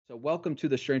So, welcome to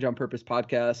the Strange on Purpose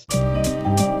podcast.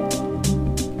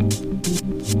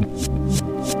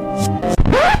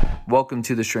 Welcome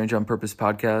to the Strange on Purpose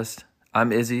podcast.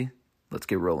 I'm Izzy. Let's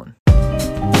get rolling.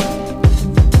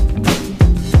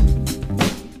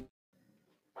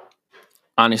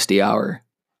 Honesty hour.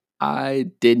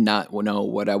 I did not know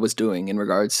what I was doing in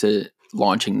regards to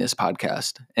launching this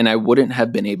podcast, and I wouldn't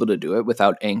have been able to do it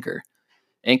without Anchor.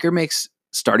 Anchor makes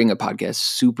starting a podcast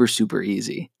super, super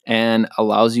easy and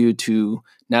allows you to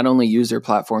not only use their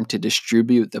platform to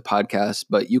distribute the podcast,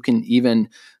 but you can even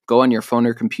go on your phone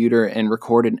or computer and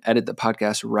record and edit the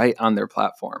podcast right on their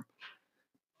platform.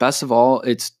 Best of all,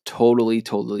 it's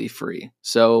totally free.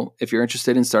 So if you're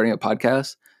interested in starting a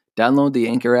podcast, download the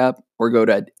Anchor app or go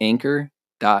to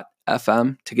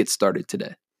anchor.fm to get started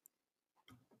today.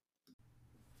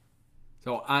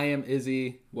 So I am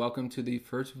Izzy. Welcome to the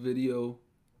first video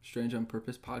Strange on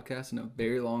Purpose podcast in a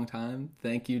very long time.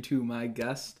 Thank you to my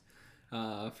guest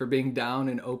for being down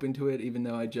and open to it, even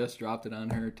though I just dropped it on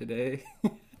her today.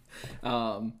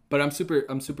 But I'm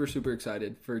super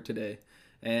excited for today,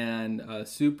 and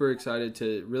super excited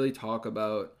to really talk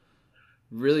about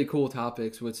really cool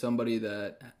topics with somebody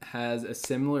that has a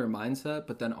similar mindset,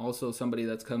 but then also somebody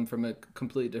that's come from a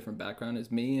completely different background as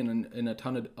me and a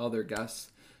ton of other guests.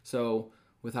 So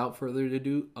without further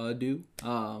ado,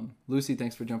 Lucy,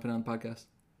 thanks for jumping on the podcast.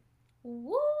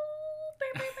 Woo!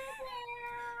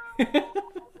 She's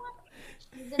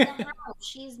in the house.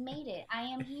 She's made it. I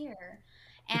am here.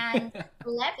 And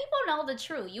let people know the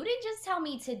truth. You didn't just tell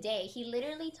me today. He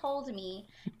literally told me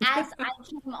as I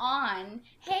came on,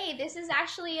 hey, this is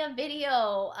actually a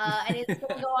video and it's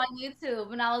going to go on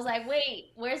YouTube. And I was like,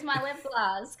 wait, where's my lip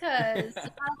gloss? Because you're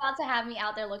not about to have me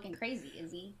out there looking crazy,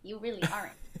 Izzy. You really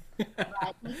aren't.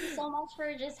 But thank you so much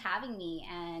for just having me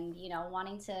and,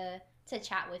 wanting to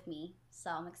chat with me.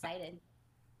 So I'm excited.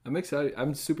 I'm excited.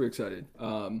 I'm super excited.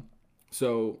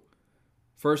 So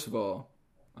first of all,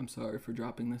 I'm sorry for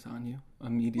dropping this on you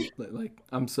immediately.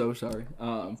 I'm so sorry.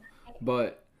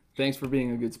 But thanks for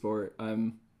being a good sport.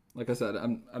 Like I said,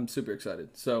 I'm super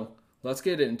excited. So let's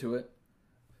get into it.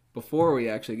 Before we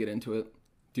actually get into it,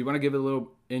 do you want to give a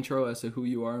little intro as to who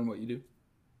you are and what you do?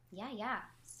 Yeah.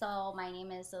 So my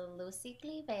name is Lucy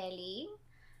Clivelli.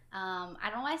 I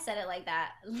don't know why I said it like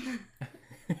that.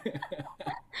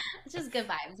 It's just good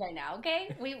vibes right now,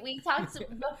 okay? We talked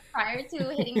prior to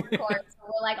hitting record, so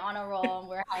we're like on a roll and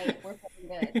we're hype. We're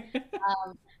feeling good.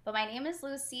 But my name is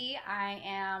Lucy. I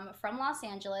am from Los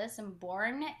Angeles. I'm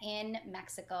born in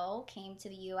Mexico. Came to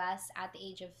the U.S. at the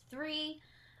age of 3.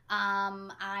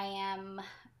 I am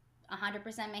 100%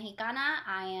 Mexicana.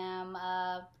 I am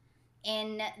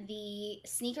in the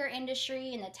sneaker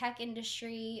industry, in the tech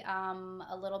industry.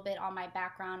 A little bit on my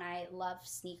background. I love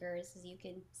sneakers, as you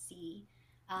can see.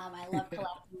 I love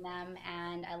collecting them,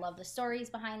 and I love the stories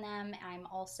behind them. I'm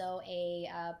also a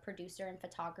producer and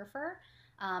photographer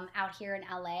out here in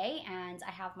LA, and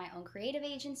I have my own creative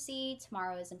agency,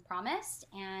 Tomorrow Isn't Promised,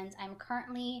 and I'm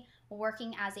currently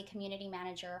working as a community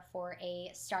manager for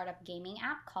a startup gaming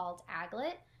app called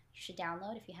Aglet. You should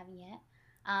download if you haven't yet.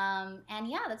 And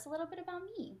yeah, that's a little bit about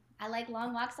me. I like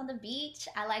long walks on the beach.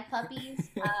 I like puppies.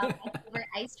 My favorite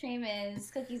ice cream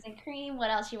is cookies and cream. What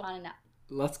else you want to know?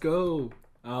 Let's go.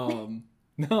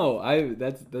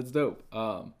 That's dope.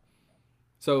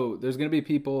 So there's gonna be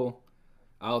people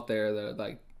out there that are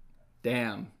like,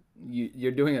 damn,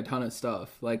 you're doing a ton of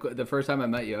stuff. Like the first time I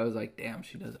met you, I was like, damn,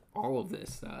 she does all of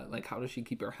this. Like, how does she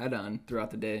keep her head on throughout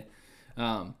the day?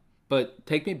 But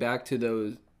take me back to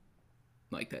those,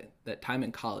 like that time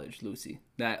in college, Lucy.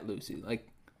 Like,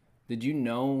 did you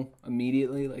know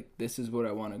immediately, like, this is what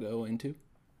I want to go into?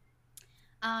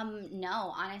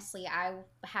 No, honestly, I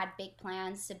had big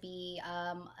plans to be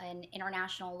an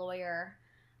international lawyer,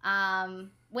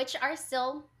 which are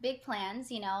still big plans.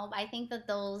 I think that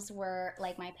those were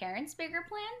like my parents' bigger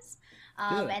plans.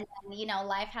 Yeah. And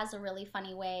life has a really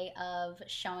funny way of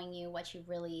showing you what you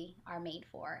really are made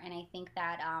for. And I think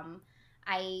that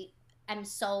I am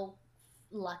so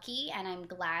lucky and I'm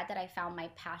glad that I found my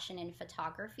passion in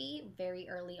photography very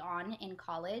early on in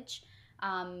college.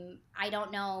 I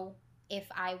don't know if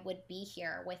I would be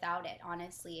here without it,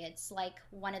 honestly. It's like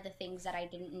one of the things that I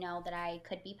didn't know that I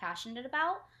could be passionate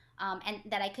about, and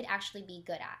that I could actually be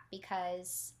good at,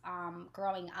 because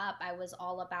growing up, I was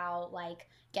all about like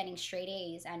getting straight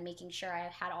A's and making sure I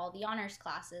had all the honors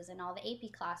classes and all the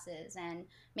AP classes, and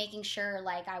making sure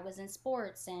like I was in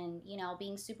sports and,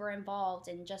 being super involved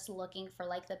and just looking for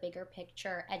like the bigger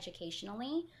picture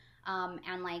educationally.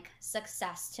 And like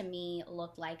success to me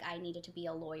looked like I needed to be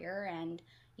a lawyer and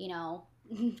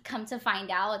come to find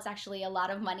out it's actually a lot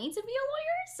of money to be a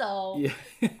lawyer. So,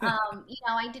 Yeah.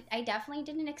 I definitely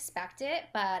didn't expect it,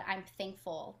 but I'm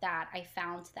thankful that I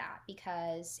found that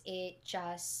because it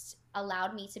just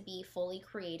allowed me to be fully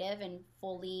creative and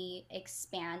fully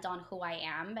expand on who I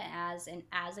am as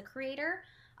a creator,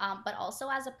 but also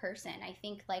as a person. I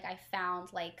think like I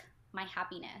found like my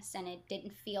happiness, and it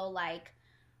didn't feel like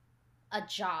a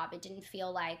job. It didn't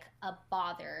feel like a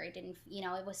bother. It didn't,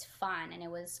 it was fun and it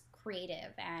was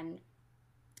creative, and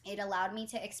it allowed me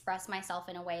to express myself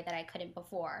in a way that I couldn't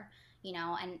before,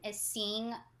 and it's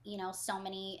seeing, so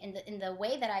many in the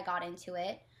way that I got into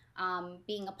it,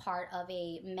 being a part of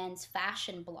a men's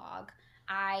fashion blog.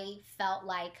 I felt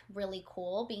like really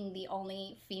cool being the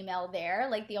only female there,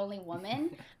 like the only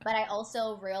woman, but I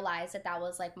also realized that that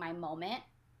was like my moment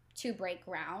to break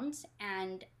ground,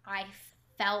 and I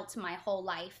felt my whole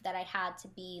life that I had to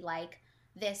be like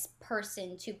this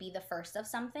person to be the first of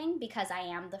something because I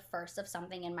am the first of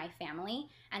something in my family.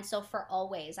 And so for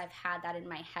always, I've had that in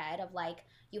my head of like,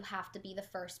 you have to be the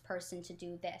first person to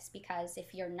do this because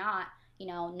if you're not,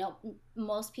 no,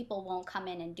 most people won't come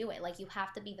in and do it. Like, you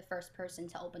have to be the first person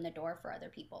to open the door for other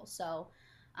people. So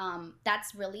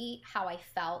that's really how I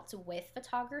felt with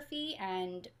photography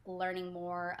and learning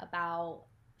more about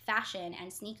fashion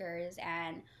and sneakers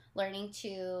and learning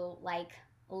to like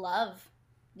love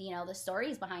the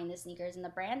stories behind the sneakers and the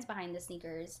brands behind the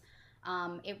sneakers.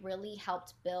 It really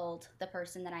helped build the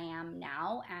person that I am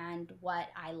now and what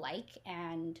I like,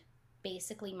 and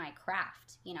basically my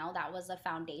craft. That was a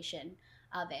foundation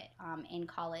of it in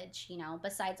college.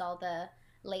 Besides all the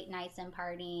late nights and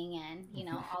partying and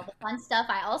all the fun stuff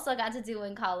I also got to do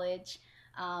in college,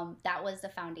 that was the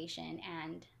foundation,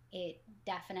 and it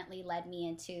definitely led me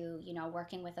into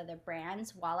working with other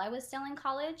brands while I was still in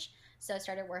college. So I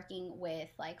started working with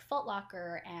like Foot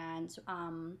Locker, and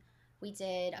we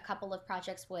did a couple of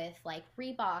projects with like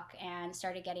Reebok, and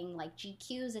started getting like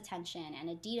GQ's attention and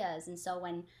Adidas. And so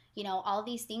when all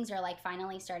these things are like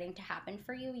finally starting to happen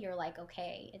for you, you're like,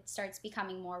 okay, it starts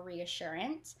becoming more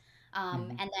reassurance.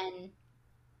 Mhm. And then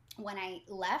when I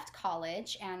left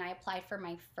college and I applied for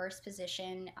my first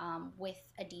position with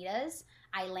Adidas,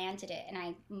 I landed it, and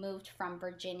I moved from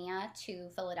Virginia to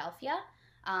Philadelphia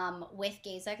with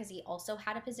Geza because he also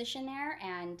had a position there,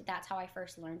 and that's how I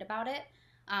first learned about it.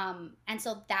 And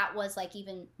so that was like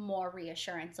even more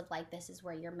reassurance of like, this is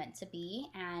where you're meant to be.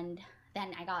 And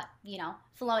then I got,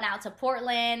 flown out to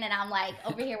Portland, and I'm like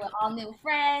over here with all new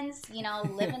friends,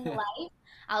 living the life.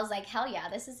 I was like, hell yeah,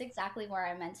 this is exactly where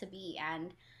I'm meant to be.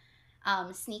 And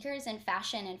sneakers and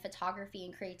fashion and photography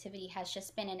and creativity has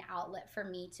just been an outlet for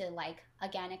me to like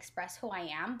again express who I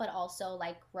am, but also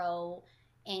like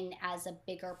in as a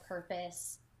bigger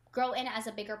purpose grow in as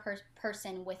a bigger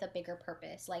person with a bigger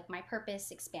purpose. Like, my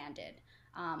purpose expanded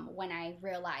when I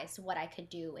realized what I could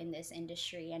do in this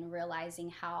industry, and realizing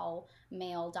how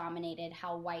male dominated,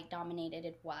 how white dominated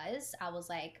it was. I was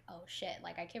like, oh shit,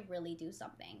 like I could really do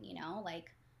something,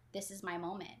 like this is my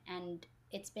moment. And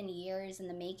it's been years in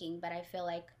the making, but I feel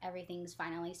like everything's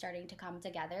finally starting to come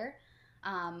together.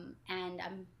 And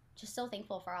I'm just so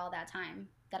thankful for all that time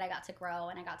that I got to grow,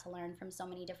 and I got to learn from so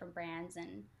many different brands,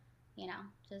 and,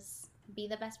 just be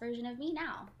the best version of me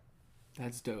now.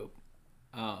 That's dope.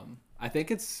 I think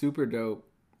it's super dope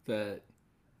that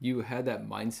you had that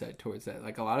mindset towards that.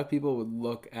 Like, a lot of people would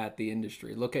look at the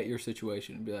industry, look at your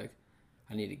situation, and be like,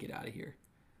 I need to get out of here.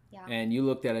 Yeah. And you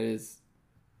looked at it as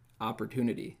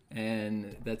opportunity,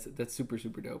 and that's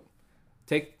super dope.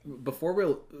 Before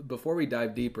we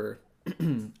dive deeper,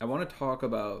 I want to talk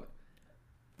about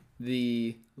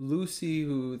the Lucy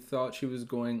who thought she was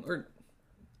going, or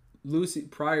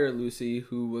prior Lucy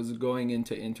who was going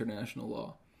into international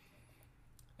law.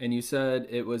 And you said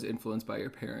it was influenced by your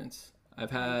parents.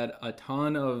 I've had a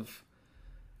ton of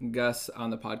guests on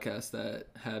the podcast that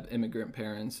have immigrant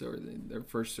parents, or their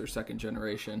first or second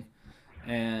generation,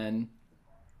 and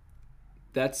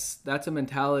that's a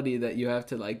mentality that you have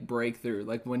to like break through.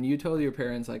 Like, when you told your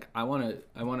parents like, I want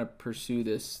to pursue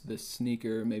this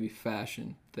sneaker, maybe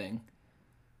fashion thing,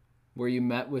 were you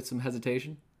met with some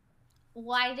hesitation?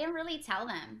 Well, I didn't really tell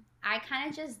them. I kind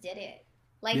of just did it.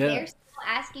 Like, Yeah. they're still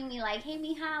asking me, like, hey,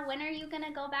 Mija, when are you going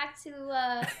to go back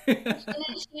to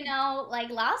finish, like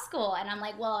law school? And I'm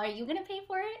like, well, are you going to pay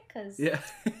for it? Because Yeah.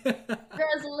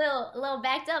 girl's a little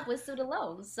backed up with student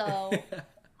loans. So,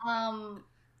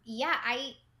 yeah,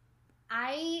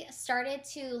 I started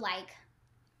to like,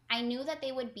 I knew that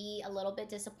they would be a little bit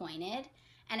disappointed.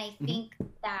 And I Mhm. think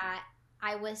that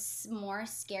I was more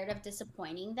scared of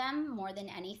disappointing them more than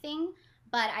anything.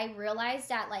 but I realized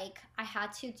that like I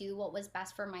had to do what was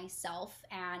best for myself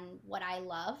and what I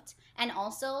loved. And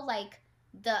also like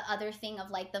the other thing of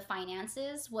like the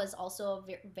finances was also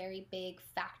a very big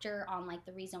factor on like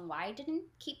the reason why I didn't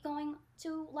keep going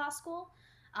to law school.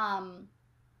 Um,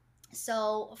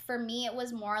 so for me, it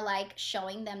was more like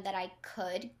showing them that I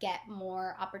could get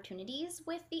more opportunities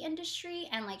with the industry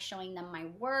and like showing them my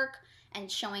work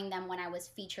and showing them when I was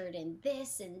featured in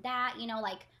this and that, you know,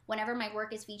 like whenever my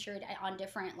work is featured on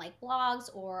different like blogs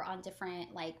or on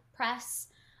different like press,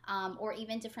 or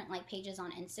even different like pages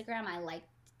on Instagram, I like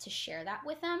to share that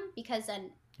with them because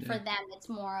then for Yeah. them, it's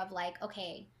more of like,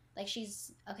 okay, like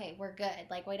she's okay, we're good.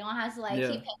 Like we don't have to like Yeah.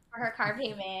 keep paying for her car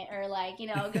payment or like, you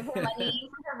know, give her money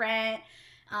for her rent.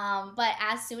 But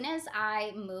as soon as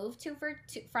I moved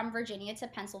from Virginia to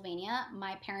Pennsylvania,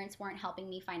 my parents weren't helping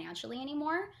me financially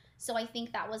anymore. So I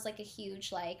think that was like a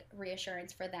huge like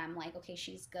reassurance for them, like, okay,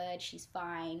 she's good, she's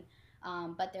fine.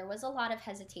 But there was a lot of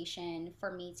hesitation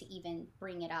for me to even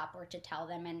bring it up or to tell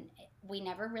them, and we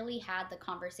never really had the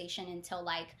conversation until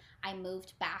like I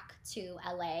moved back to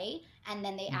LA, and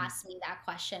then they Mhm. asked me that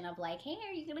question of like, hey,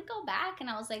 are you gonna go back? And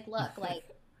I was like, look, like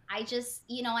I just,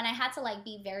 and I had to like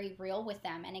be very real with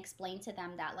them and explain to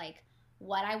them that like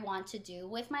what I want to do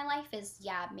with my life is,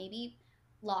 yeah, maybe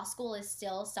law school is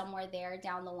still somewhere there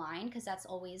down the line because that's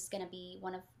always going to be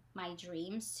one of my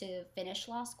dreams to finish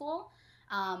law school.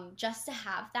 Just to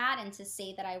have that and to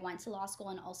say that I went to law school,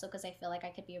 and also because I feel like I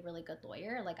could be a really good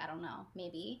lawyer. Like, I don't know,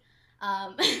 maybe.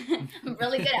 I'm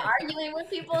really good at arguing with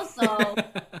people, so,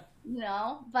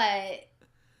 but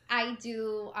I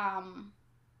do.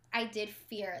 I did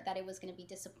fear that it was going to be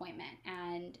disappointment,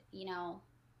 and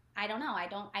I don't know.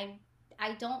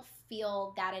 I don't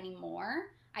feel that anymore.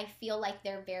 I feel like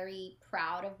they're very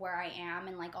proud of where I am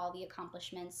and like all the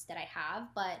accomplishments that I have.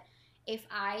 But if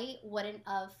I wouldn't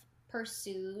have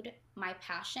pursued my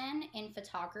passion in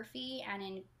photography and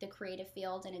in the creative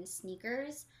field and in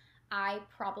sneakers, I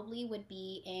probably would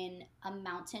be in a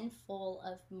mountain full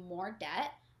of more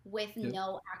debt with Yep.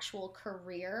 no actual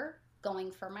career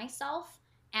going for myself.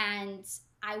 And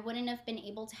I wouldn't have been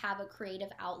able to have a creative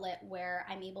outlet where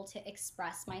I'm able to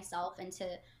express myself and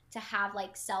to have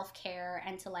like self-care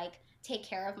and to like take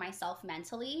care of myself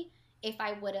mentally if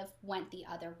I would have went the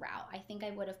other route. I think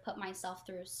I would have put myself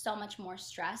through so much more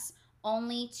stress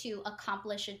only to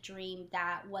accomplish a dream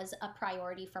that was a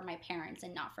priority for my parents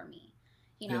and not for me.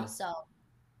 Yeah. So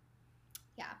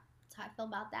yeah, that's how I feel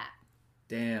about that.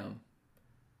 Damn.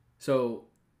 So,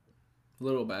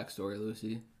 little backstory,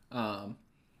 Lucy. Um,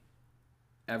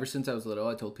 Ever since I was little,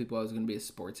 I told people I was going to be a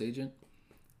sports agent,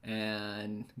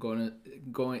 and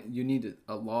going. You need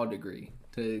a law degree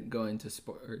to go into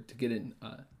sport or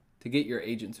to get your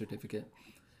agent certificate,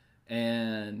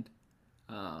 and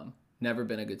never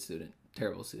been a good student,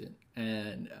 terrible student.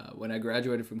 And when I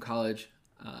graduated from college,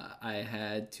 I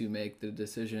had to make the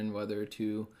decision whether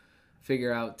to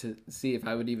figure out to see if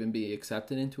I would even be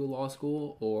accepted into a law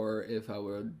school or if I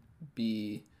would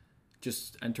be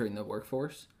just entering the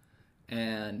workforce.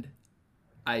 And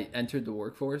I entered the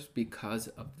workforce because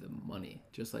of the money,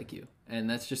 just like you. And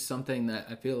that's just something that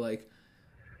I feel like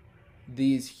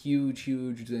these huge,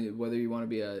 whether you want to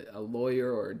be a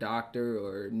lawyer or a doctor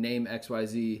or name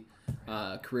XYZ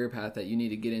career path that you need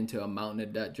to get into a mountain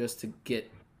of debt just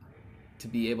to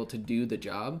be able to do the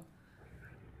job.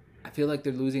 I feel like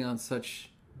they're losing on such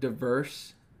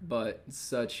diverse but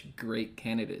such great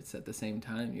candidates at the same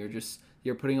time.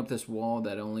 You're putting up this wall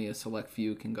that only a select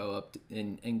few can go up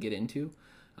and get into.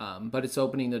 But it's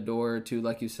opening the door to,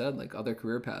 like you said, like other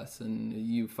career paths. And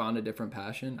you found a different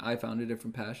passion. I found a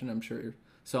different passion. I'm sure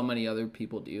so many other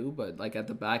people do. But like at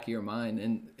the back of your mind,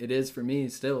 and it is for me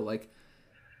still, like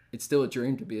it's still a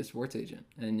dream to be a sports agent,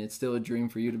 and it's still a dream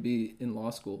for you to be in law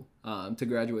school, to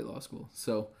graduate law school.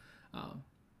 So um,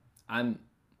 I'm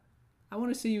I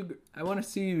want to see you. I want to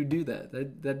see you do that.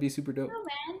 That'd be super dope. Oh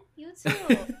man, you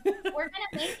too. We're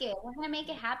gonna make it. We're gonna make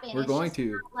it happen. We're It's going just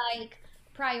to. not like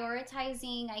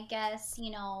prioritizing, I guess,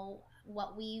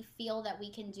 what we feel that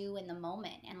we can do in the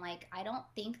moment. And like I don't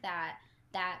think that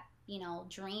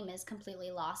dream is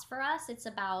completely lost for us. It's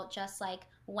about just like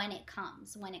when it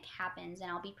comes, when it happens, and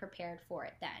I'll be prepared for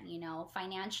it then,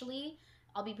 financially.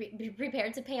 I'll be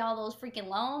prepared to pay all those freaking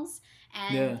loans,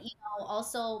 and Yeah.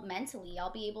 also mentally I'll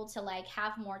be able to like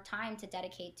have more time to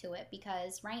dedicate to it,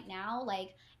 because right now,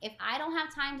 like, if I don't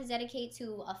have time to dedicate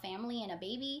to a family and a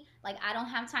baby, like I don't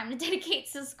have time to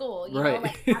dedicate to school, Right.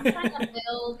 like I'm trying to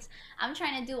build, I'm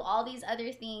trying to do all these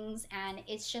other things, and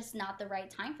it's just not the right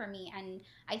time for me. And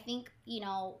I think,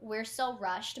 we're so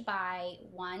rushed by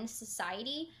one,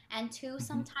 society, and two, Mhm.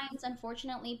 sometimes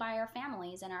unfortunately by our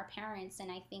families and our parents.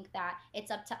 And I think that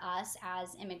it's up to us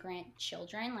as immigrant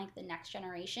children, like the next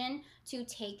generation, to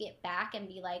take it back and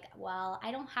be like, well,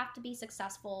 I don't have to be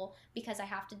successful because I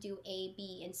have to do A,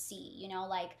 B, and C. You know,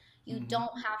 like you Mm-hmm.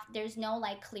 don't have, there's no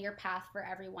like clear path for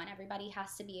everyone. Everybody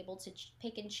has to be able to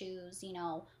pick and choose, you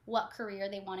know, what career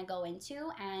they want to go into.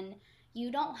 And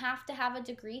you don't have to have a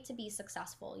degree to be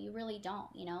successful. You really don't,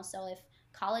 you know? So if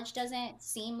college doesn't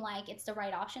seem like it's the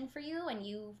right option for you and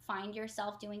you find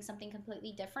yourself doing something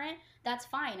completely different, that's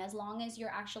fine. As long as you're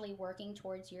actually working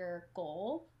towards your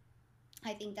goal,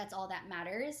 I think that's all that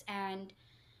matters. And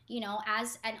you know,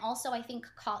 as and also I think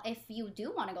if you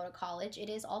do want to go to college, it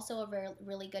is also a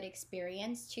really good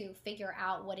experience to figure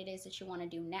out what it is that you want to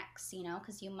do next, you know,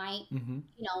 because you might, Mm-hmm.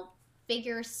 you know,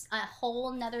 figure a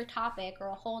whole nother topic or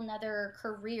a whole nother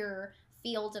career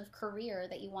field of career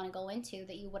that you want to go into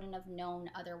that you wouldn't have known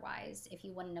otherwise if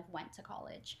you wouldn't have went to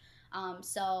college.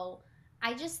 So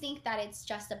I just think that it's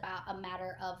just about a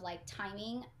matter of like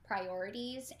timing,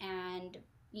 priorities, and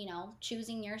you know,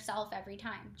 choosing yourself every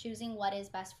time, choosing what is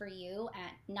best for you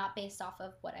and not based off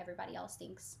of what everybody else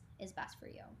thinks is best for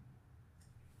you.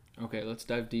 Okay, let's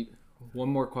dive deep. One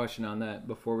more question on that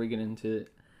before we get into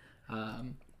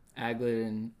um, Aglet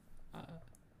and uh,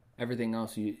 everything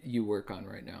else you work on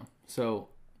right now. So,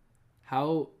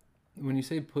 how, when you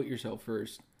say put yourself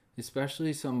first,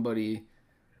 especially somebody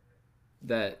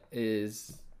that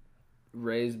is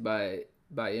raised by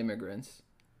immigrants,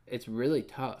 it's really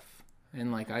tough.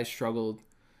 And like I struggled,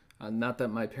 not that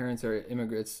my parents are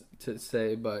immigrants to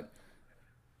say, but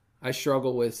I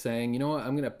struggle with saying, you know what,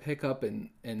 I'm gonna pick up and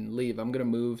leave. I'm gonna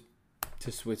move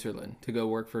to Switzerland to go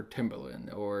work for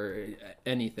Timberland or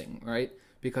anything, right?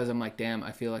 Because I'm like, damn,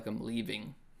 I feel like I'm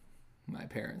leaving my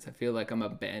parents. I feel like I'm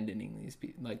abandoning these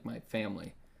people, like my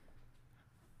family.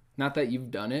 Not that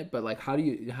you've done it, but like, how do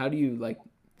you like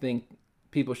think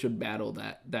people should battle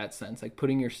that sense, like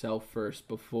putting yourself first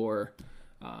before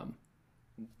um,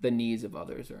 the needs of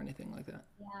others or anything like that?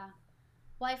 Yeah.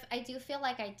 Well, I do feel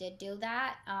like I did do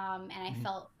that. And I Mm-hmm.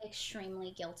 felt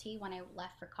extremely guilty when I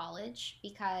left for college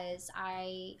because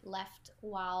I left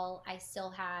while I still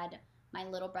had my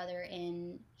little brother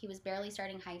he was barely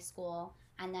starting high school.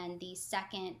 And then the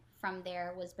second from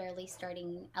there was barely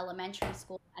starting elementary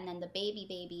school. And then the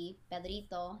baby,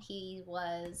 Pedrito, he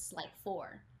was like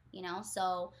 4, you know?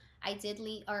 So I did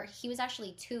leave, or he was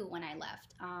actually 2 when I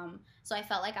left. So I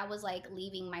felt like I was like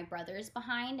leaving my brothers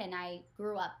behind, and I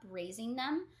grew up raising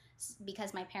them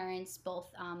because my parents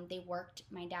both they worked.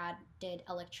 My dad did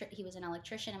he was an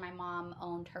electrician, and my mom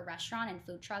owned her restaurant and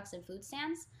food trucks and food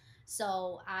stands.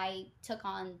 So I took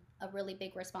on a really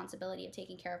big responsibility of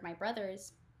taking care of my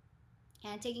brothers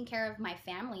and taking care of my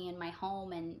family and my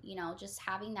home, and you know, just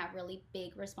having that really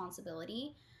big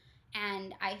responsibility.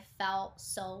 And I felt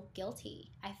so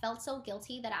guilty. I felt so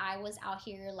guilty that I was out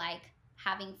here like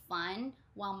having fun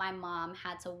while my mom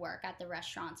had to work at the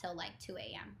restaurant till like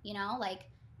 2 a.m. You know, like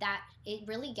that, it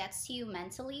really gets to you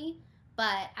mentally.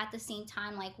 But at the same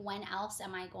time, like when else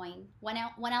am I going? When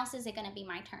else is it going to be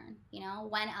my turn? You know,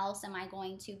 when else am I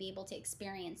going to be able to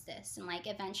experience this? And like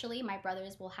eventually, my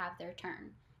brothers will have their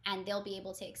turn, and they'll be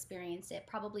able to experience it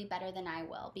probably better than I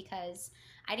will, because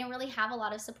I didn't really have a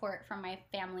lot of support from my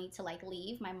family to like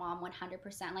leave. My mom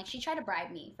 100%, like she tried to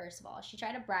bribe me. First of all, she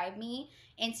tried to bribe me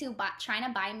into trying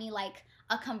to buy me like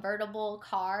a convertible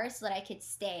car so that I could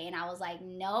stay, and I was like,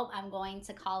 nope, I'm going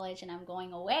to college and I'm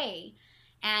going away.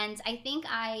 And I think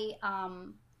I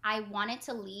wanted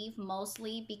to leave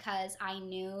mostly because I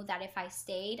knew that if I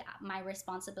stayed, my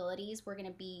responsibilities were going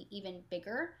to be even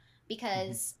bigger,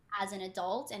 Mm-hmm. because as an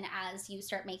adult and as you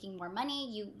start making more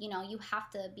money, you know, you have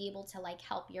to be able to like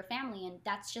help your family. And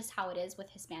that's just how it is with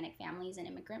Hispanic families and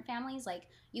immigrant families. Like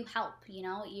you help, you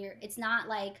know, it's not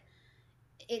like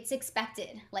it's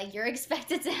expected, like you're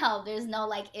expected to help. There's no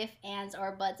like if, ands,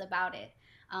 or buts about it.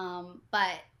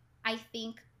 But I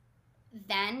think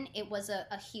then it was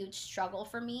a huge struggle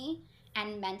for me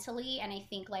and mentally, and I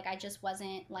think like I just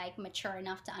wasn't like mature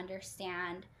enough to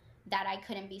understand that I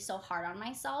couldn't be so hard on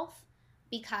myself,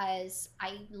 because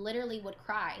I literally would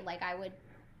cry. Like I would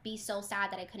be so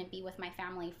sad that I couldn't be with my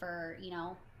family for, you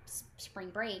know, spring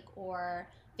break or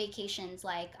vacations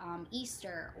like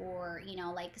Easter, or you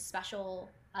know, like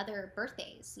special other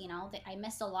birthdays. You know, that I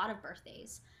missed a lot of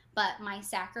birthdays, but my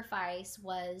sacrifice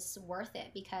was worth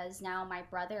it because now my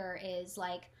brother is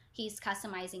like, he's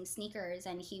customizing sneakers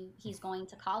and he's going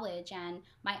to college, and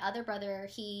my other brother,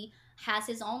 he has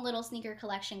his own little sneaker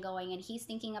collection going, and he's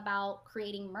thinking about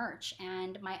creating merch.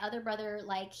 And my other brother,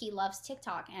 like, he loves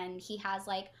TikTok and he has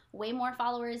like way more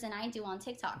followers than I do on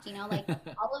TikTok, you know, like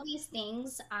all of these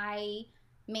things. I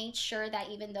made sure that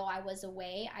even though I was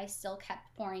away, I still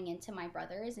kept pouring into my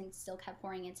brothers and still kept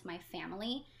pouring into my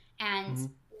family. And Mm-hmm.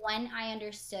 when I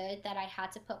understood that I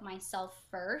had to put myself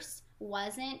first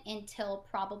wasn't until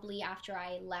probably after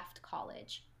I left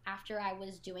college, after I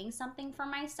was doing something for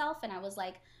myself and I was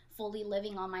like fully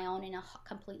living on my own in a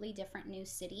completely different new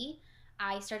city.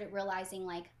 I started realizing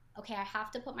like, okay, I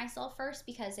have to put myself first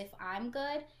because if I'm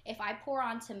good, if I pour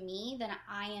onto me, then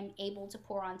I am able to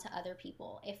pour onto other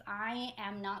people. If I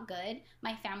am not good,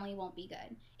 my family won't be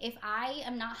good. If I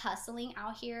am not hustling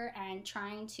out here and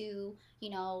trying to,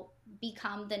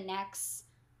 become the next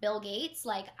Bill Gates,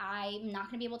 like I'm not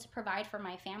going to be able to provide for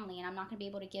my family and I'm not going to be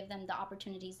able to give them the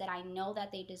opportunities that I know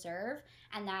that they deserve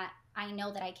and that I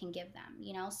know that I can give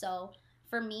them. So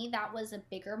for me, that was a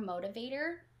bigger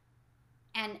motivator,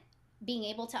 and being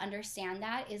able to understand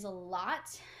that is a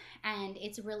lot, and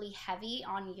it's really heavy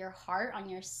on your heart, on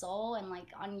your soul, and like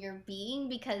on your being,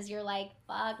 because you're like,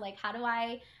 fuck, like how do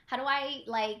I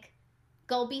like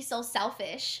go be so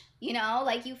selfish,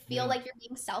 like you feel Yeah. like you're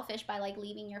being selfish by like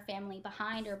leaving your family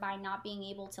behind or by not being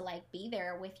able to like be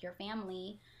there with your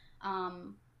family.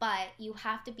 But you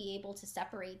have to be able to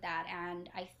separate that, and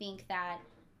I think that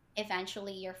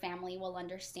eventually your family will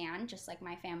understand, just like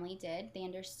my family did. They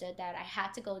understood that I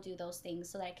had to go do those things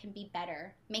so that I can be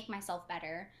better, make myself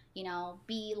better,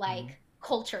 be Mm-hmm. like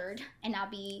cultured and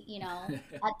not be,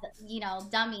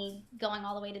 dummy going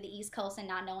all the way to the East Coast and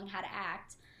not knowing how to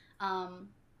act. Um,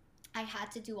 I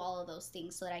had to do all of those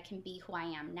things so that I can be who I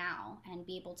am now and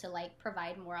be able to like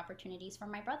provide more opportunities for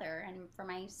my brother and for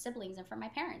my siblings and for my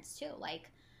parents too.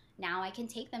 Like now I can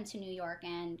take them to New York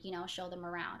and, show them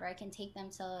around, or I can take them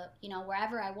to,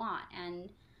 wherever I want. And,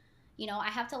 I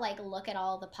have to like look at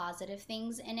all the positive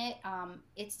things in it.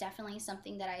 It's definitely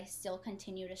something that I still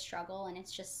continue to struggle, and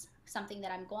it's just something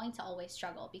that I'm going to always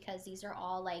struggle because these are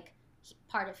all like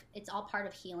it's all part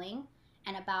of healing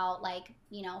and about like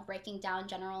breaking down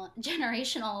general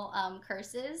generational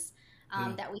curses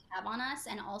Yeah. that we have on us,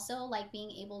 and also like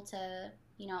being able to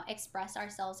express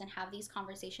ourselves and have these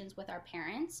conversations with our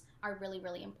parents are really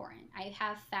really important. I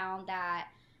have found that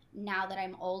now that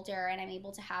I'm older and I'm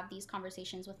able to have these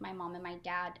conversations with my mom and my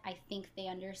dad, I think they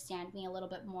understand me a little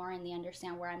bit more and they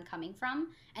understand where I'm coming from,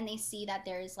 and they see that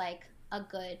there's like a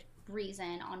good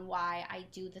reason on why I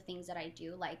do the things that I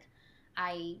do. Like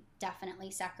I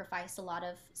definitely sacrifice a lot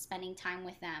of spending time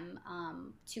with them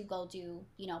to go do,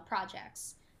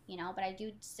 projects, but I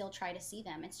do still try to see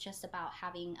them. It's just about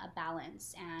having a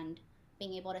balance and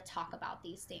being able to talk about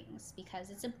these things because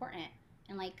it's important.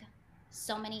 And like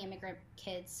so many immigrant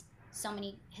kids, so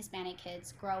many Hispanic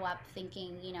kids grow up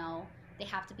thinking, they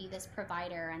have to be this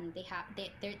provider and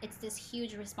it's this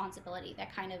huge responsibility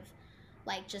that kind of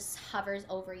like just hovers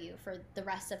over you for the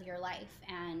rest of your life,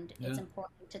 and it's Yeah.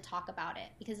 important to talk about it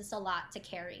because it's a lot to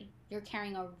carry. You're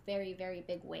carrying a very very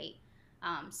big weight.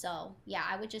 So yeah,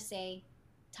 I would just say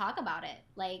talk about it,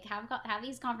 like have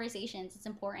these conversations. It's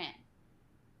important.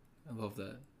 I love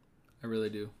that. I really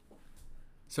do.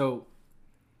 So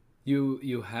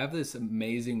you have this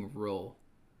amazing role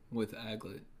with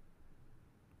Aglet.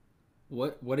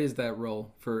 What is that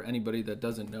role for anybody that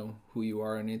doesn't know who you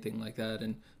are or anything like that,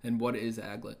 and what is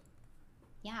Aglet?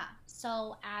 Yeah,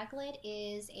 so Aglet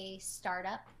is a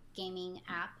startup gaming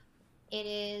app. It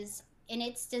is in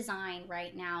its design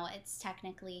right now, it's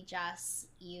technically just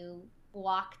you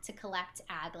walk to collect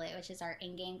Aglet, which is our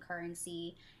in game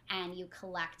currency, and you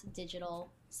collect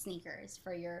digital sneakers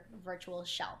for your virtual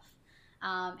shelf.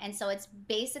 And so it's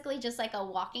basically just like a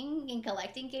walking and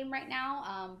collecting game right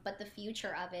now. But the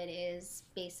future of it is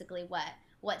basically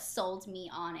what sold me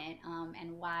on it,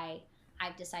 and why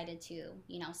I've decided to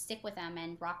stick with them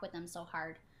and rock with them so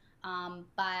hard.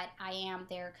 But I am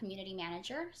their community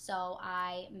manager, so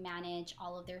I manage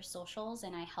all of their socials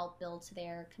and I help build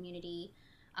their community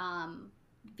um,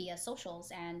 via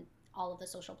socials and all of the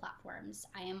social platforms.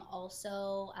 I am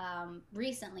also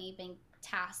recently been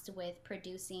tasked with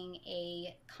producing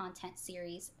a content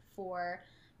series for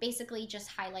basically just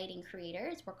highlighting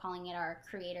creators. We're calling it our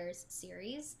Creators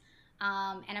Series.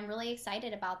 And I'm really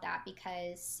excited about that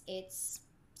because it's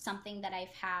something that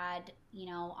I've had,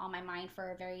 on my mind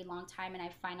for a very long time, and I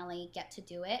finally get to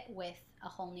do it with a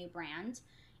whole new brand.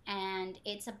 And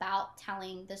it's about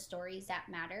telling the stories that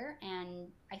matter. And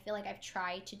I feel like I've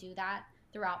tried to do that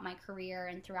throughout my career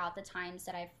and throughout the times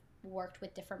that I've worked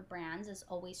with different brands, is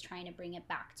always trying to bring it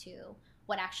back to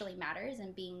what actually matters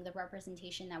and being the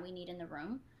representation that we need in the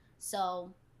room.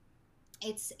 So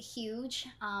it's huge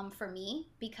for me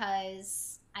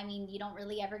because I mean, you don't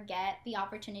really ever get the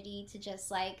opportunity to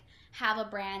just have a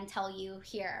brand tell you,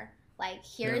 here, like,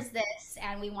 Yeah. here's this,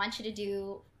 and we want you to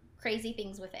do crazy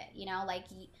things with it, you know, like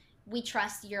we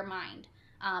trust your mind.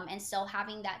 And so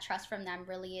having that trust from them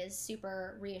really is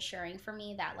super reassuring for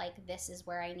me that like this is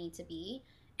where I need to be,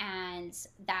 and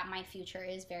that my future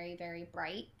is very, very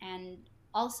bright. And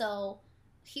also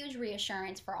huge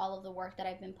reassurance for all of the work that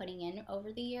I've been putting in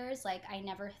over the years. Like I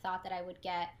never thought that I would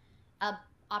get a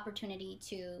opportunity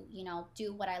to, you know,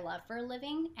 do what I love for a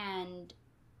living, and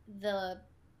the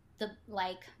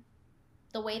like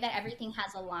the way that everything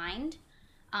has aligned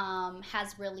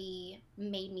has really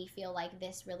made me feel like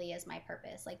this really is my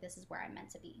purpose. Like this is where I'm meant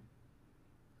to be.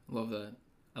 Love that.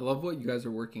 I love what you guys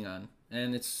are working on,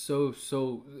 and it's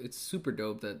it's super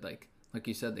dope that like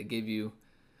you said, they gave you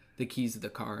the keys to the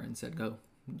car and said go,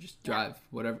 just drive,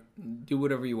 whatever, do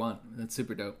whatever you want. That's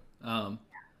super dope.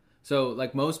 So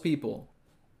like most people,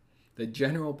 the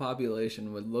general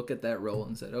population would look at that role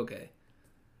and said, okay,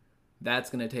 that's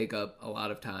gonna take up a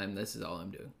lot of time. This is all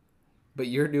I'm doing. But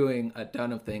you're doing a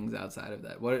ton of things outside of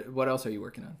that. What else are you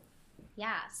working on?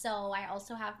 Yeah, so I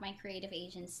also have my creative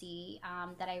agency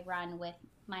that I run with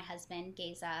my husband,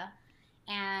 Geza.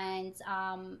 And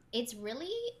it's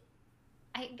really,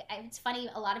 it's funny,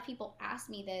 a lot of people ask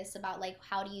me this about like,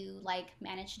 how do you like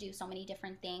manage to do so many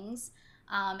different things?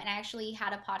 And I actually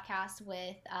had a podcast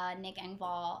with Nick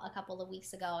Engvall a couple of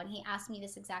weeks ago, and he asked me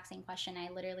this exact same question.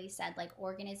 I literally said like,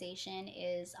 organization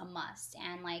is a must.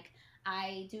 And like,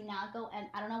 I do not go, and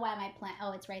I don't know why my plan,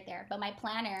 oh, it's right there, but my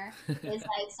planner is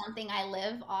like something I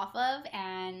live off of,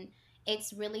 and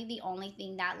it's really the only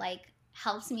thing that like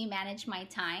helps me manage my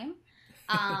time.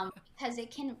 Because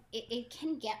it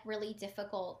can get really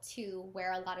difficult to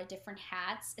wear a lot of different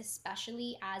hats,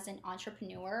 especially as an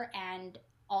entrepreneur and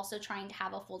also trying to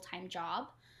have a full-time job.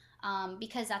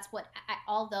 Because that's what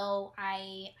although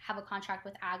I have a contract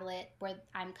with Aglet where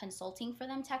I'm consulting for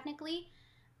them technically,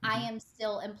 I am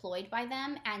still employed by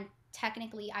them, and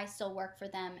technically I still work for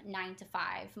them 9 to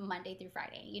 5, Monday through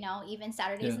Friday, you know, even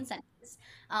Saturdays and Sundays.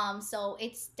 So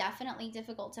it's definitely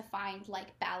difficult to find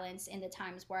like balance in the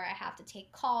times where I have to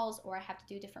take calls or I have to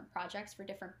do different projects for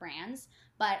different brands.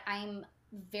 But I'm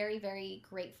very, very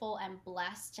grateful and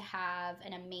blessed to have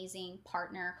an amazing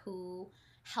partner who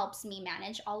helps me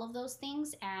manage all of those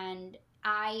things. And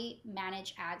I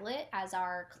manage Aglet as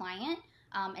our client.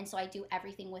 And so I do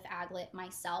everything with Aglet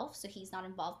myself. So he's not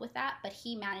involved with that, but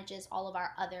he manages all of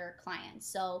our other clients.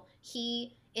 So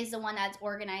he is the one that's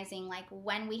organizing like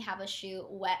when we have a shoot,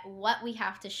 what we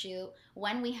have to shoot,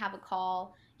 when we have a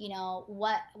call, you know,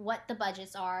 what the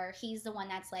budgets are. He's the one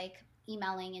that's like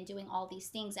emailing and doing all these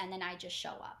things, and then I just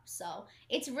show up. So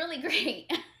it's really great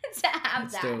to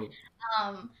have That's that.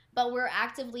 dope. But we're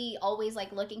actively always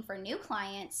like looking for new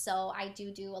clients. So I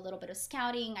do a little bit of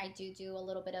scouting. I do a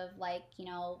little bit of like, you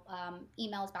know,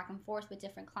 emails back and forth with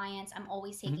different clients. I'm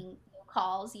always taking new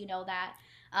calls, you know that.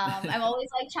 I'm always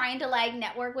like trying to like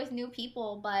network with new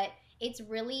people, but it's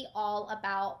really all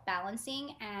about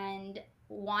balancing and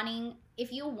wanting,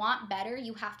 if you want better,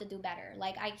 you have to do better.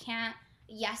 Like I can't,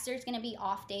 yes, there's gonna be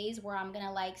off days where I'm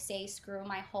gonna like say screw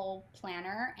my whole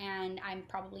planner and I'm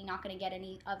probably not gonna get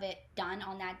any of it done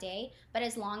on that day. But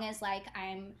as long as like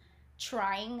I'm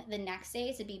trying the next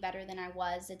day to be better than I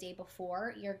was the day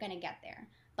before, you're gonna get there.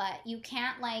 But you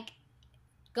can't like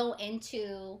go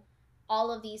into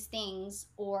all of these things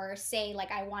or say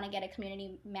like I want to get a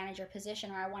community manager position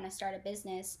or I want to start a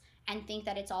business and think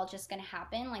that it's all just going to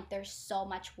happen. Like there's so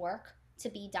much work to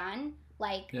be done.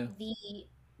 Like the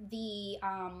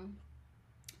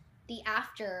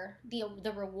after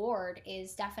the reward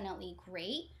is definitely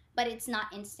great, but it's not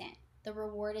instant. The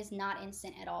reward is not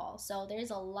instant at all. So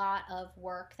there's a lot of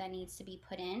work that needs to be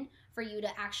put in for you to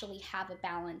actually have a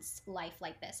balanced life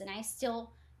like this. And I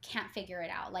still can't figure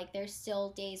it out. Like there's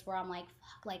still days where I'm like,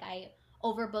 fuck, like I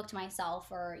overbooked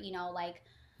myself, or you know, like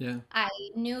I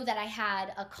knew that I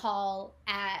had a call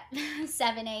at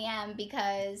 7 a.m.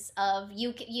 because of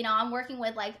UK. You know, I'm working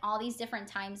with like all these different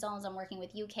time zones. I'm working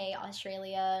with UK,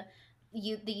 Australia,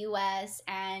 the US,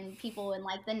 and people in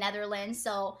like the Netherlands.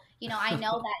 So, you know, I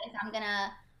know that if I'm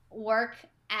gonna work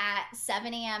at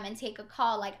 7 a.m. and take a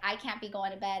call, like I can't be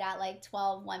going to bed at like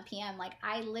 1 p.m. Like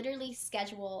I literally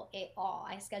schedule it all.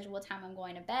 I schedule what time I'm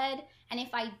going to bed. And if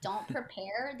I don't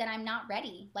prepare, then I'm not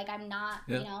ready. Like I'm not,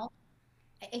 you know,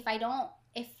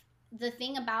 if the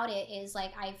thing about it is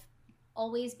like I've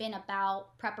always been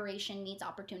about preparation meets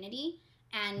opportunity,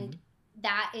 and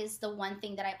that is the one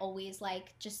thing that I always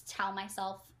like just tell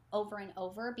myself over and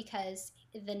over, because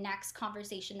the next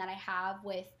conversation that I have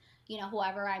with, you know,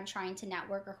 whoever I'm trying to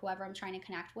network or whoever I'm trying to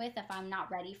connect with, if I'm not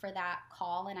ready for that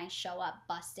call and I show up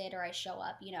busted, or I show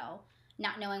up, you know,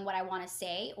 not knowing what I want to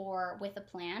say or with a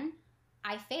plan,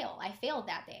 I failed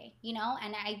that day, you know,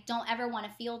 and I don't ever want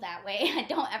to feel that way. I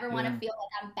don't ever want to feel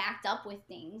like I'm backed up with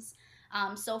things.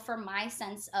 So for my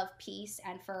sense of peace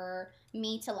and for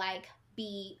me to like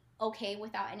be okay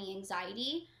without any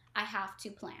anxiety, I have to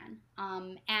plan.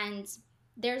 And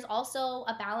there's also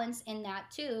a balance in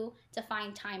that too, to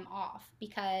find time off,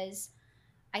 because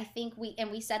I think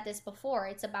we said this before,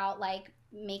 it's about like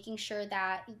making sure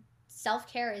that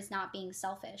self-care is not being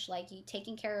selfish. Like you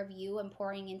taking care of you and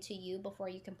pouring into you before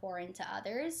you can pour into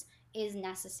others is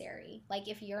necessary. Like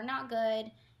if you're not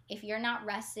good, if you're not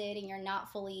rested and you're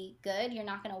not fully good, you're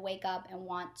not going to wake up and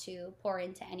want to pour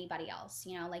into anybody else.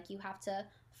 You know, like you have to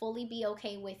fully be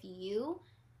okay with you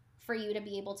for you to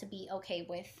be able to be okay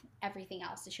with everything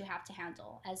else that you have to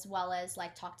handle, as well as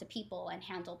like talk to people and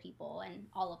handle people and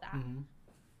all of that.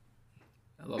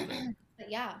 I love that. But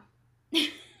yeah,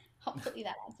 hopefully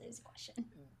that answers the question.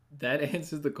 That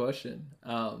answers the question.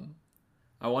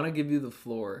 I want to give you the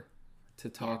floor to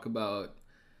talk about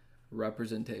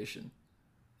representation.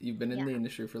 You've been in the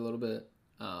industry for a little bit,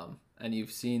 and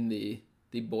you've seen the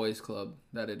boys club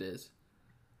that it is.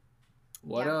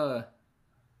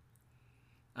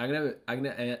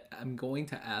 I'm going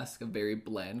to ask a very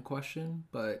bland question,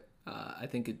 but I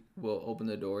think it will open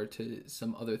the door to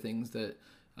some other things that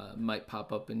might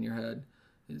pop up in your head.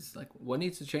 Is like, what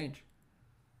needs to change?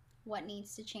 What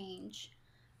needs to change?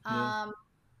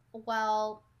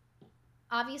 Well,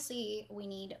 obviously we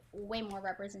need way more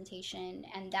representation,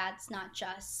 and that's not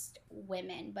just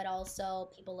women but also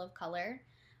people of color.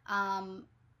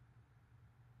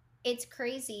 It's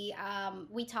crazy.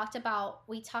 We talked about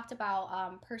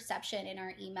perception in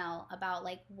our email, about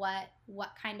like what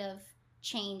kind of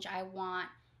change I want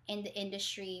in the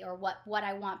industry, or what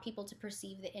I want people to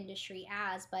perceive the industry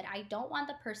as. But I don't want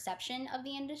the perception of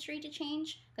the industry to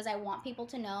change, because I want people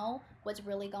to know what's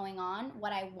really going on.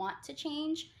 What I want to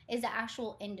change is the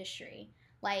actual industry,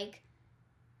 like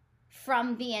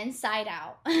from the inside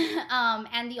out.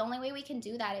 And the only way we can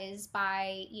do that is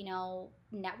by, you know,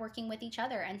 networking with each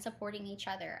other and supporting each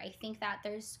other. I think that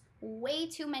there's way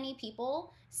too many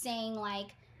people saying like,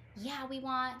 yeah, we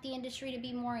want the industry to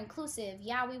be more inclusive.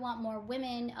 Yeah, we want more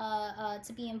women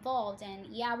to be involved. And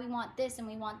yeah, we want this and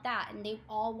we want that. And they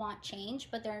all want change,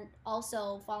 but they're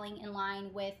also falling in line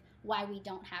with why we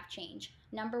don't have change.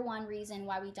 Number one reason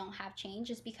why we don't have change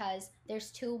is because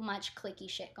there's too much cliquey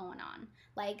shit going on.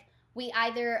 Like, we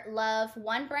either love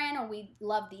one brand or we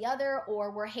love the other,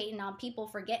 or we're hating on people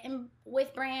for getting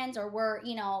with brands, or we're,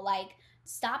 you know, like,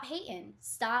 stop hating.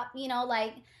 Stop, you know,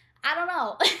 like, I don't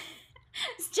know.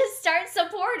 Just start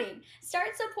supporting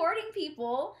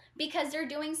people because they're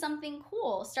doing something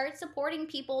cool. Start supporting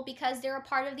people because they're a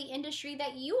part of the industry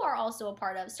that you are also a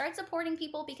part of. Start supporting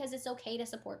people because it's okay to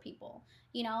support people.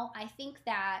 You know, I think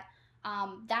that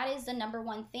that is the number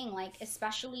one thing, like,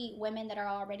 especially women that are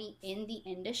already in the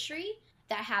industry,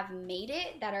 that have made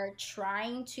it, that are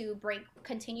trying to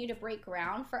continue to break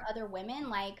ground for other women.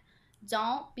 Like,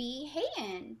 don't be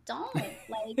hating. Don't,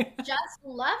 like, just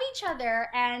love each other.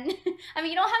 And I mean,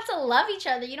 you don't have to love each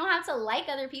other. You don't have to like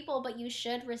other people, but you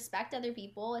should respect other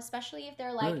people, especially if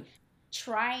they're like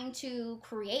trying to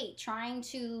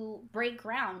break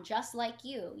ground just like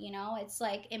you know. It's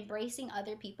like embracing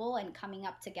other people and coming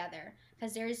up together,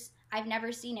 because I've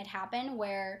never seen it happen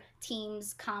where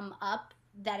teams come up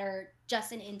that are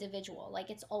just an individual. Like,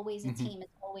 it's always a team.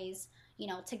 It's always, you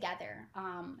know, together.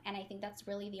 And I think that's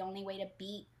really the only way to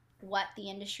beat what the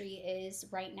industry is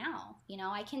right now. You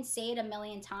know, I can say it a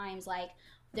million times, like,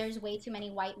 there's way too many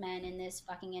white men in this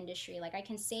fucking industry. Like, I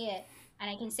can say it, and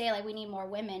I can say, like, we need more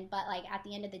women, but, like, at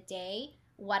the end of the day,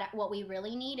 what we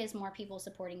really need is more people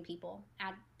supporting people.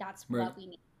 And that's what we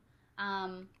need.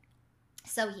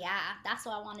 So yeah, that's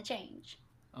what I want to change.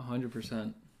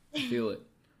 100%. I feel it.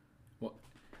 Well,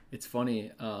 it's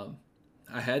funny.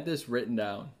 I had this written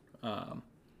down.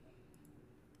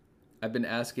 I've been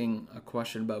asking a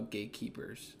question about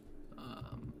gatekeepers.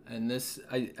 And this,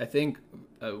 I think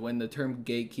when the term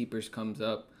gatekeepers comes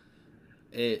up,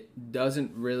 it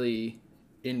doesn't really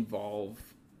involve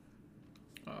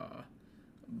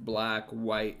black,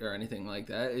 white, or anything like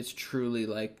that. It's truly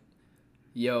like,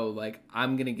 yo, like,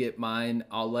 I'm going to get mine.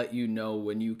 I'll let you know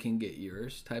when you can get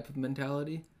yours type of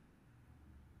mentality.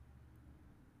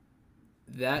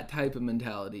 That type of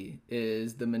mentality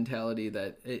is the mentality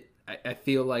that I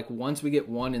feel like once we get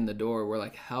one in the door, we're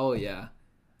like, hell yeah.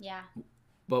 Yeah.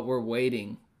 But we're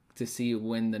waiting to see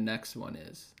when the next one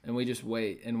is. And we just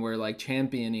wait. And we're like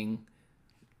championing.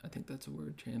 I think that's a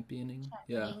word, championing.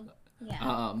 Yeah.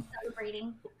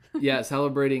 Celebrating. Yeah,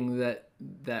 celebrating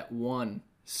that one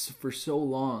for so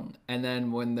long. And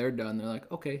then when they're done, they're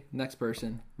like, okay, next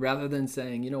person. Rather than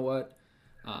saying, you know what?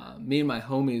 me and my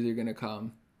homies are gonna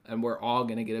come, and we're all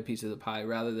gonna get a piece of the pie,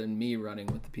 rather than me running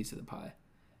with the piece of the pie.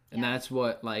 And that's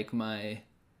what, like, I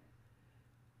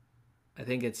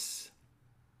think it's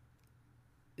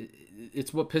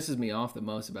what pisses me off the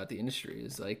most about the industry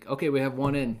is like, okay, we have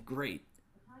one in, great.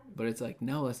 But it's like,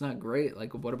 no, that's not great.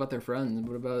 Like, what about their friends?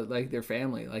 What about, like, their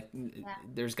family? Like,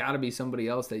 there's got to be somebody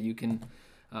else that you can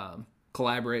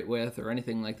collaborate with or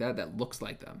anything like that that looks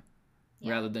like them,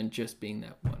 rather than just being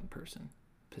that one person.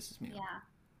 Pisses me off.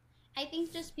 I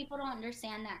think just people don't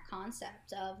understand that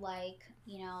concept of, like,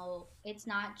 you know, it's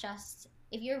not just,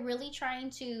 if you're really trying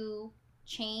to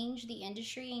change the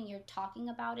industry and you're talking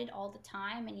about it all the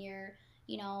time and you're,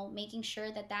 you know, making sure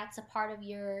that that's a part of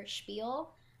your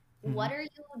spiel, what are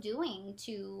you doing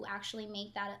to actually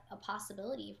make that a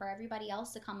possibility for everybody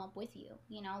else to come up with you?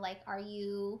 You know, like, are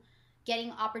you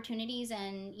getting opportunities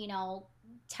and, you know,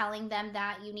 telling them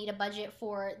that you need a budget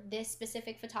for this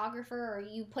specific photographer? Or are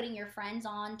you putting your friends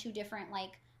on to different,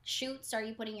 like, shoots? Are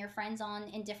you putting your friends on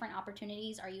in different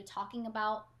opportunities? Are you talking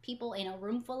about people in a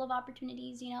room full of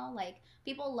opportunities? You know, like,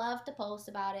 people love to post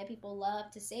about it, people love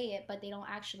to say it, but they don't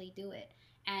actually do it.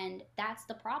 And that's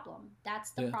the problem.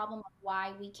 That's the problem of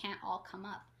why we can't all come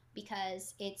up,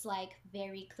 because it's, like,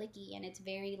 very clicky, and it's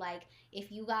very, like,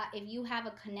 if you have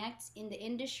a connect in the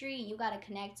industry and you got to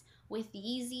connect with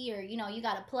Yeezy, or, you know, you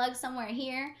got to plug somewhere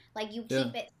here, like, you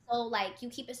keep it so, like, you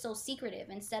keep it so secretive,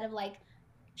 instead of, like,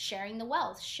 sharing the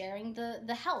wealth, sharing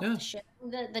the health, sharing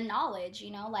the knowledge,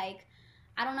 you know. Like,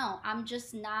 I don't know, I'm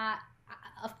just not,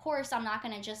 of course I'm not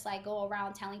going to just, like, go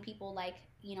around telling people, like,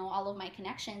 you know, all of my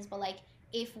connections, but, like,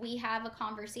 if we have a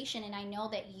conversation and I know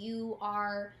that you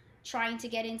are trying to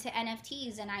get into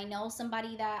NFTs and I know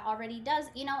somebody that already does,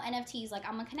 you know, NFTs, like,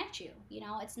 I'm gonna connect you. You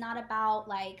know, it's not about,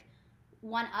 like,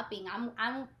 one upping.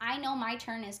 I know my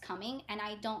turn is coming, and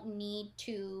I don't need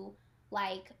to,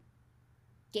 like,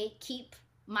 gatekeep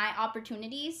my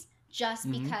opportunities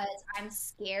just because I'm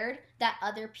scared that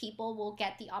other people will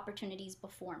get the opportunities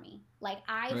before me. Like,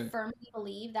 I firmly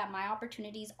believe that my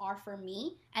opportunities are for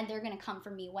me, and they're going to come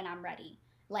for me when I'm ready.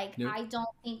 Like, I don't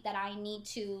think that I need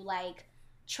to, like,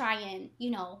 try and,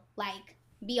 you know, like,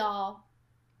 be all,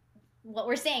 what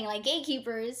we're saying, like,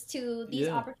 gatekeepers to these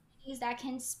opportunities that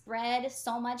can spread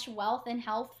so much wealth and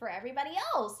health for everybody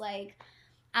else. Like,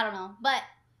 I don't know. But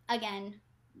again,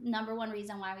 number one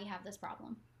reason why we have this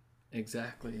problem.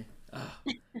 Exactly.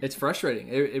 It's frustrating.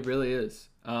 It really is.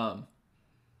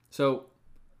 So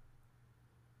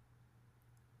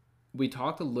we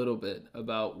talked a little bit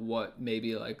about what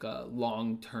maybe, like, a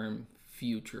long-term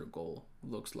future goal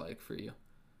looks like for you.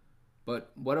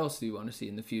 But what else do you want to see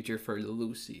in the future for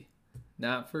Lucy?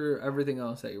 Not for everything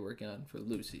else that you're working on, for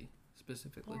Lucy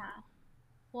specifically. Yeah.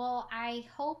 Well, I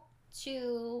hope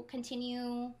to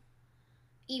continue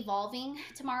evolving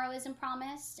Tomorrow Isn't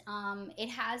Promised. It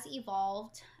has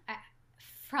evolved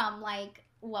from, like,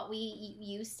 what we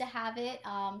used to have it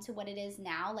to what it is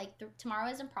now. Like, Tomorrow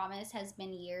Isn't Promised has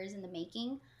been years in the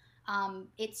making.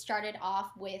 It started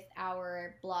off with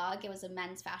our blog. It was a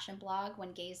men's fashion blog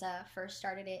when Geza first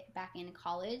started it back in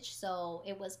college. So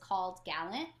it was called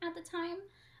Gallant at the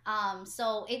time.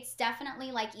 So it's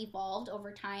definitely, like, evolved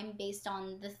over time based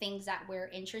on the things that we're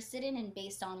interested in and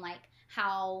based on, like,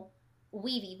 how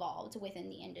we've evolved within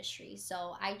the industry.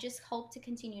 So I just hope to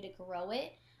continue to grow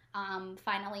it.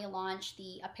 Finally launch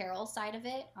the apparel side of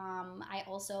it. I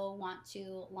also want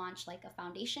to launch, like, a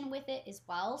foundation with it as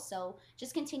well. So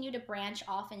just continue to branch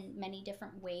off in many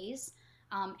different ways,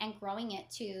 and growing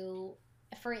it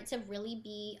for it to really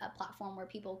be a platform where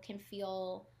people can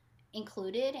feel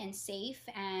included and safe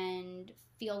and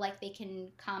feel like they can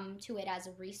come to it as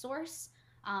a resource,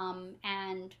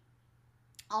 and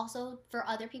also for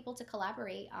other people to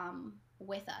collaborate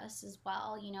with us as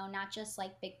well, you know, not just,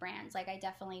 like, big brands. Like, I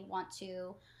definitely want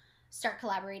to start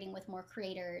collaborating with more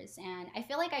creators, and I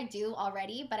feel like I do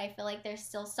already, but I feel like there's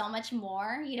still so much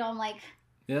more, you know. I'm like,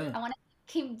 I want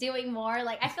to keep doing more.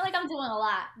 Like, I feel like I'm doing a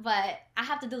lot, but I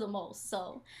have to do the most.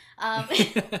 So I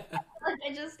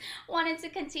just wanted to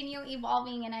continue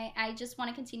evolving, and I just want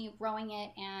to continue growing it.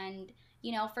 And,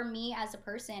 you know, for me as a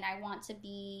person, I want to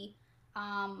be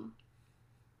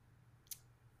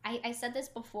I said this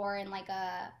before in, like,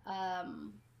 a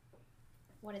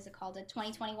what is it called, a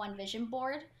 2021 vision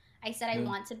board. I said I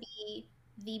want to be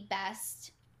the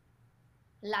best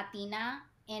Latina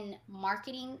in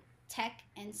marketing, tech,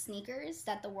 and sneakers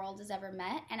that the world has ever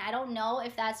met. And I don't know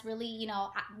if that's really, you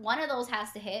know, one of those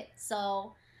has to hit.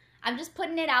 So I'm just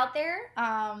putting it out there.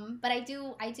 But I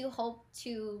do hope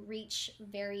to reach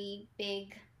very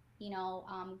big, you know,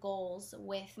 goals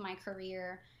with my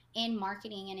career in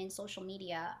marketing and in social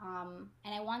media.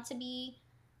 And I want to be,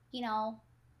 you know,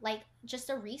 like just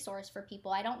a resource for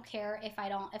people. I don't care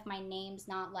if my name's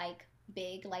not like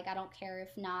big. Like I don't care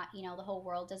if not, you know, the whole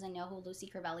world doesn't know who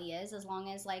Lucy Crivelli is, as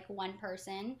long as like one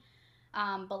person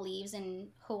believes in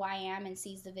who I am and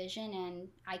sees the vision and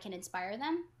I can inspire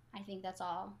them. I think that's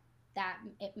all that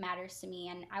it matters to me.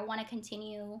 And I want to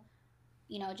continue,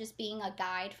 you know, just being a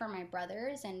guide for my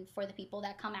brothers and for the people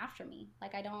that come after me.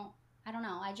 Like I don't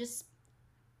know.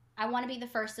 I want to be the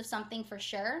first of something for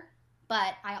sure,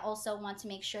 but I also want to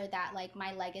make sure that like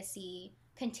my legacy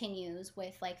continues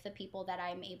with like the people that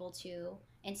I'm able to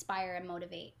inspire and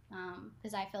motivate.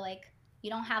 Because I feel like you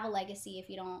don't have a legacy if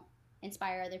you don't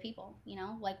inspire other people, you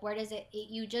know? Like where does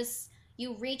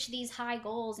you reach these high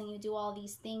goals and you do all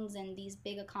these things and these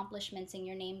big accomplishments and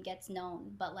your name gets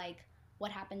known, but like what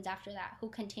happens after that? Who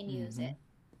continues it?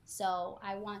 So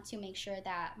I want to make sure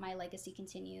that my legacy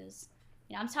continues.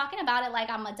 You know, I'm talking about it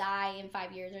like I'm gonna die in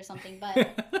 5 years or something, but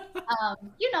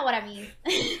you know what I mean.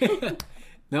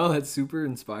 No, that's super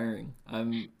inspiring.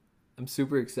 I'm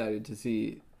super excited to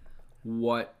see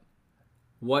what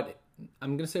I'm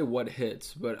gonna say what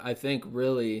hits, but I think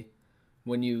really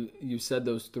when you said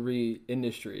those three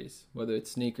industries, whether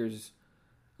it's sneakers,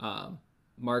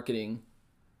 marketing,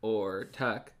 or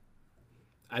tech,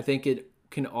 I think it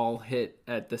can all hit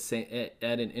at the same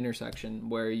at an intersection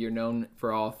where you're known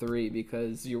for all three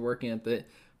because you're working at the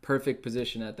perfect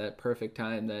position at that perfect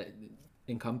time that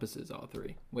encompasses all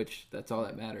three, which that's all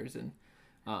that matters. And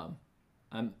I'm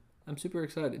super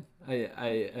excited.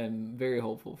 I am very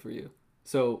hopeful for you.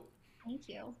 So thank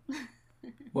you.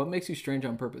 What makes you strange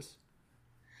on purpose?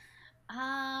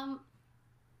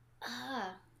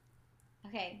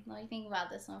 Okay, let me think about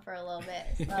this one for a little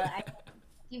bit so I can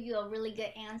give you a really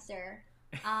good answer.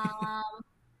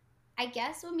 I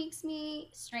guess what makes me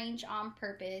strange on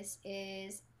purpose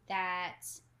is that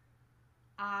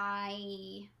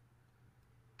I've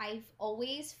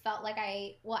always felt like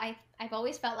I've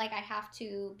always felt like I have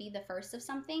to be the first of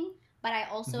something, but I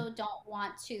also don't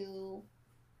want to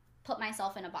put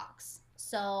myself in a box.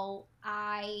 So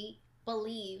I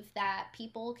believe that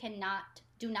people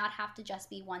do not have to just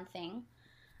be one thing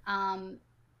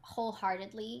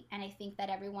wholeheartedly, and I think that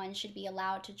everyone should be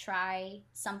allowed to try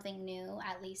something new,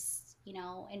 at least, you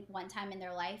know, in one time in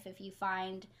their life. If you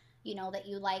find, you know, that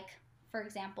you like, for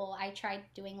example, I tried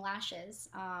doing lashes,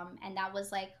 and that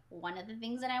was like one of the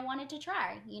things that I wanted to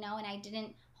try, you know, and I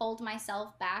didn't hold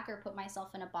myself back or put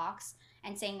myself in a box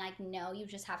and saying like, no, you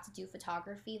just have to do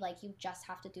photography, like you just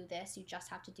have to do this, you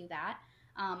just have to do that.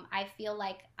 I feel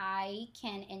like I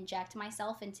can inject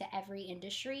myself into every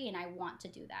industry, and I want to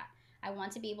do that. I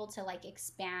want to be able to like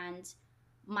expand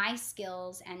my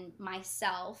skills and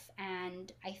myself,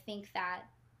 and I think that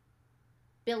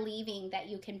believing that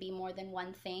you can be more than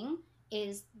one thing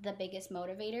is the biggest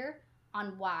motivator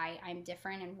on why I'm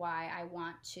different and why I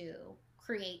want to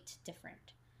create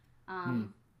different. But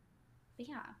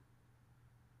yeah,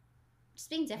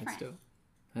 just being different.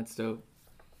 That's dope.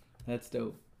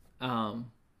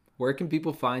 Where can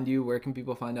people find you? Where can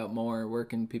people find out more? Where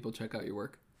can people check out your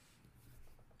work?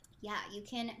 Yeah, you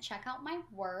can check out my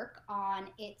work on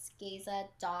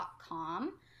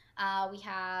itsgeza.com. We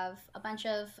have a bunch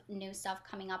of new stuff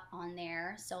coming up on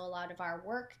there. So a lot of our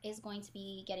work is going to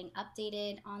be getting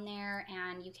updated on there.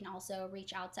 And you can also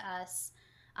reach out to us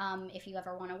if you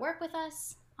ever want to work with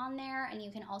us on there. And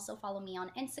you can also follow me on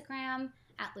Instagram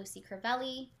at Lucy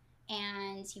Crivelli.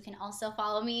 And you can also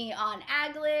follow me on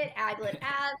Aglet app.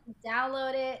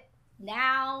 Download it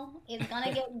now. It's going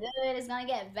to get good. It's going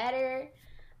to get better.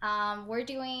 We're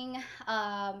doing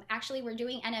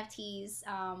NFTs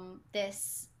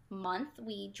this month.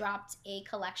 We dropped a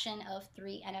collection of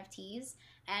 3 NFTs,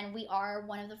 and we are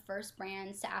one of the first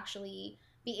brands to actually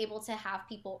be able to have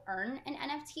people earn an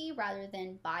NFT rather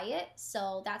than buy it.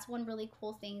 So that's one really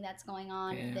cool thing that's going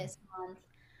on this month.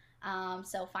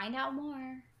 So find out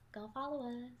more. Go follow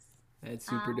us. That's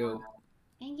super dope.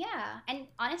 And yeah, and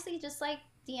honestly, just like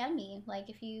DM me. Like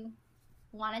if you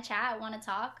want to chat, want to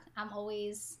talk,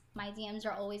 my DMs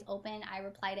are always open. I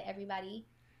reply to everybody.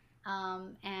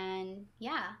 And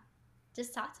yeah,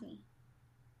 just talk to me.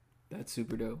 That's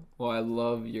super dope. Well, I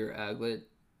love your Aglet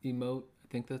emote. I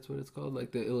think that's what it's called,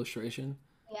 like the illustration.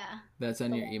 Yeah. That's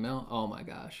on your email. Oh my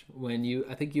gosh.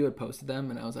 I think you had posted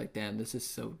them and I was like, damn, this is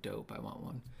so dope. I want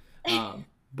one.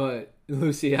 But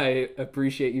Lucy, I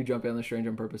appreciate you jumping on the Strange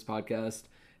on Purpose podcast,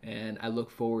 and I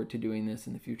look forward to doing this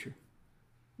in the future.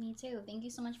 Me too. Thank you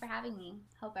so much for having me.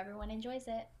 Hope everyone enjoys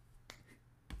it.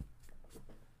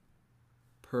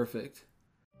 Perfect.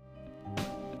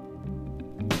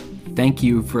 Thank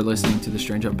you for listening to the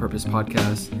Strange on Purpose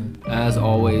podcast. As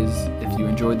always, if you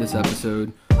enjoyed this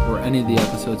episode or any of the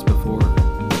episodes before,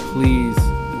 please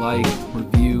like,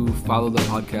 review, follow the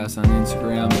podcast on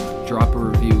Instagram, drop a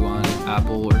review on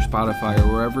Apple or Spotify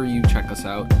or wherever you check us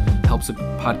out. Helps the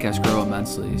podcast grow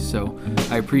immensely. So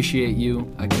I appreciate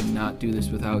you. I could not do this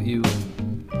without you.